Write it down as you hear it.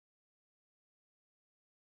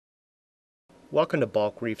Welcome to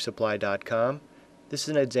bulkreefsupply.com. This is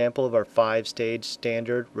an example of our 5-stage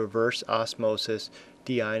standard reverse osmosis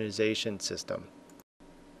deionization system.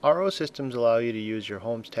 RO systems allow you to use your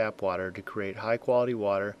home's tap water to create high-quality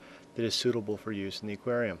water that is suitable for use in the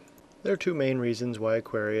aquarium. There are two main reasons why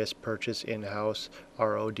aquarists purchase in-house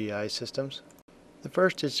RO DI systems. The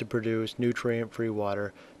first is to produce nutrient-free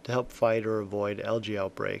water to help fight or avoid algae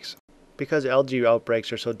outbreaks. Because algae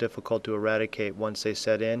outbreaks are so difficult to eradicate once they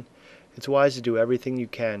set in, it's wise to do everything you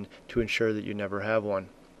can to ensure that you never have one.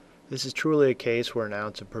 This is truly a case where an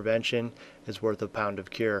ounce of prevention is worth a pound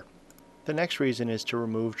of cure. The next reason is to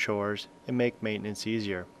remove chores and make maintenance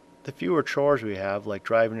easier. The fewer chores we have, like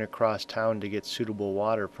driving across town to get suitable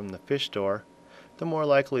water from the fish store, the more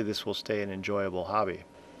likely this will stay an enjoyable hobby.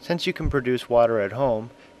 Since you can produce water at home,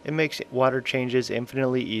 it makes water changes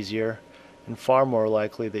infinitely easier and far more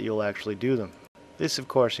likely that you'll actually do them. This, of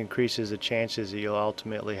course, increases the chances that you'll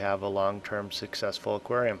ultimately have a long-term successful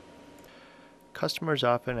aquarium. Customers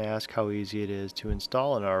often ask how easy it is to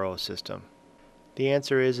install an RO system. The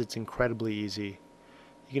answer is it's incredibly easy.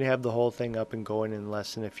 You can have the whole thing up and going in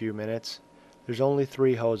less than a few minutes. There's only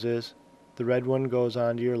 3 hoses. The red one goes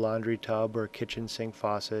onto your laundry tub or kitchen sink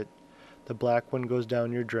faucet. The black one goes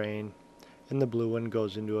down your drain, and the blue one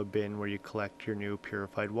goes into a bin where you collect your new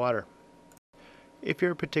purified water. If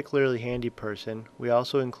you're a particularly handy person, we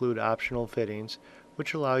also include optional fittings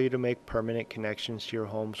which allow you to make permanent connections to your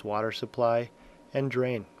home's water supply and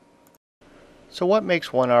drain. So what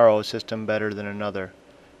makes one RO system better than another?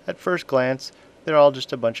 At first glance, they're all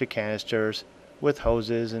just a bunch of canisters with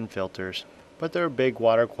hoses and filters, but there are big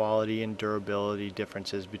water quality and durability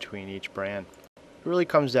differences between each brand. It really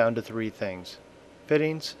comes down to 3 things: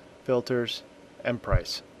 fittings, filters, and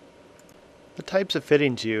price. The types of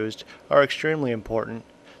fittings used are extremely important,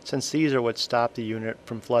 since these are what stop the unit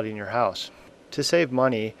from flooding your house. To save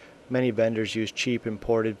money, many vendors use cheap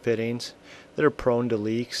imported fittings that are prone to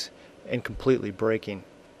leaks and completely breaking.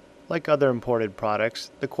 Like other imported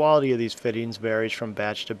products, the quality of these fittings varies from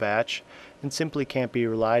batch to batch and simply can't be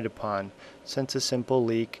relied upon, since a simple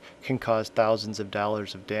leak can cause thousands of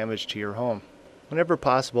dollars of damage to your home. Whenever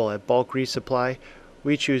possible at Bulk Resupply,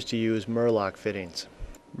 we choose to use Murloc fittings.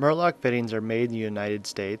 Murloc fittings are made in the United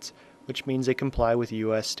States, which means they comply with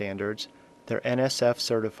U.S. standards. They're NSF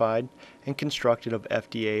certified and constructed of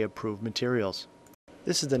FDA-approved materials.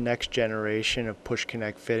 This is the next generation of push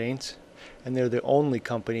connect fittings, and they're the only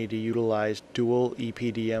company to utilize dual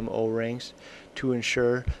EPDM O-rings to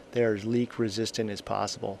ensure they are as leak resistant as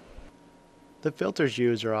possible. The filters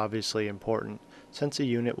used are obviously important, since the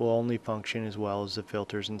unit will only function as well as the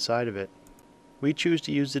filters inside of it. We choose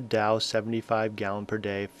to use the Dow 75 gallon per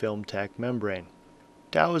day FilmTech membrane.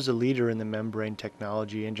 Dow is a leader in the membrane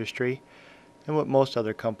technology industry and what most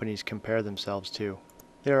other companies compare themselves to.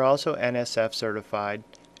 They are also NSF certified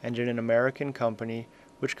and an American company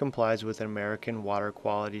which complies with American water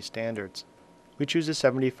quality standards. We choose a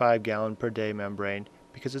 75 gallon per day membrane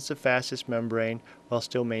because it's the fastest membrane while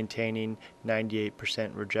still maintaining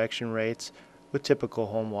 98% rejection rates with typical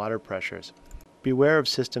home water pressures. Beware of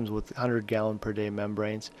systems with 100 gallon per day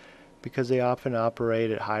membranes because they often operate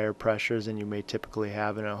at higher pressures than you may typically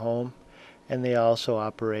have in a home, and they also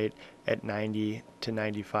operate at 90 to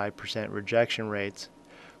 95% rejection rates,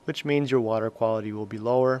 which means your water quality will be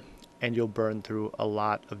lower and you'll burn through a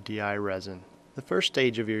lot of DI resin. The first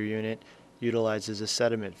stage of your unit utilizes a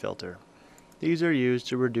sediment filter. These are used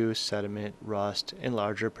to reduce sediment, rust, and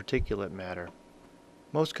larger particulate matter.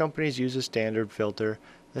 Most companies use a standard filter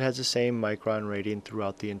that has the same micron rating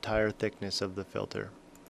throughout the entire thickness of the filter.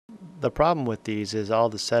 The problem with these is all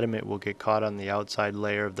the sediment will get caught on the outside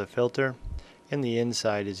layer of the filter, and the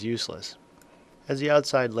inside is useless. As the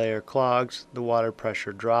outside layer clogs, the water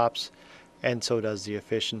pressure drops, and so does the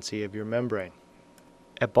efficiency of your membrane.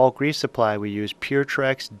 At Bulk Resupply, we use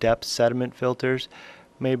PureTrex depth sediment filters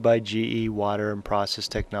made by GE Water and Process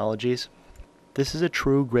Technologies. This is a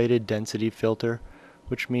true graded density filter,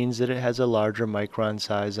 which means that it has a larger micron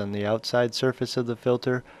size on the outside surface of the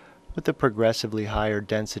filter with a progressively higher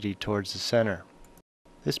density towards the center.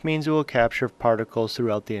 This means it will capture particles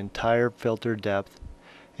throughout the entire filter depth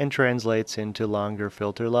and translates into longer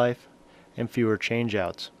filter life and fewer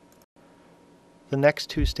changeouts. The next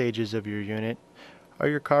 2 stages of your unit are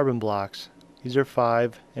your carbon blocks. These are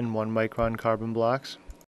 5 and 1 micron carbon blocks.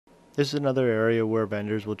 This is another area where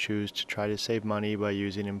vendors will choose to try to save money by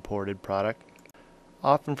using imported product,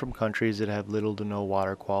 often from countries that have little to no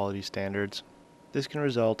water quality standards. This can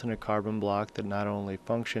result in a carbon block that not only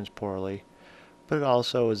functions poorly, but it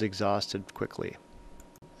also is exhausted quickly.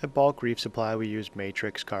 At Bulk Reef Supply we use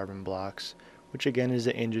matrix carbon blocks, which again is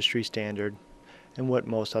the industry standard, and what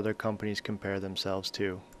most other companies compare themselves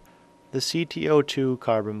to. The CTO2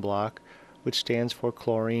 carbon block, which stands for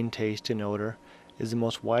chlorine taste and odor, is the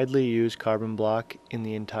most widely used carbon block in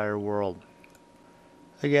the entire world.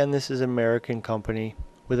 Again, this is an American company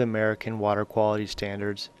with American water quality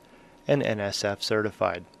standards and NSF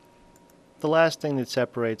certified. The last thing that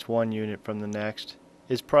separates one unit from the next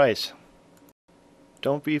is price.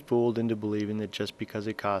 Don't be fooled into believing that just because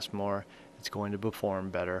it costs more, it's going to perform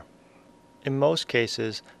better. In most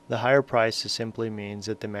cases, the higher price simply means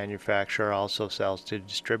that the manufacturer also sells to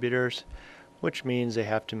distributors, which means they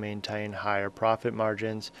have to maintain higher profit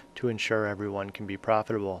margins to ensure everyone can be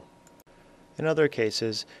profitable. In other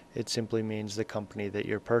cases, it simply means the company that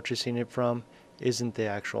you're purchasing it from isn't the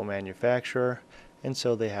actual manufacturer, and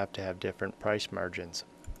so they have to have different price margins.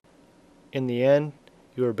 In the end,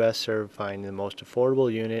 you are best served finding the most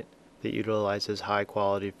affordable unit that utilizes high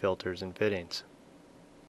quality filters and fittings.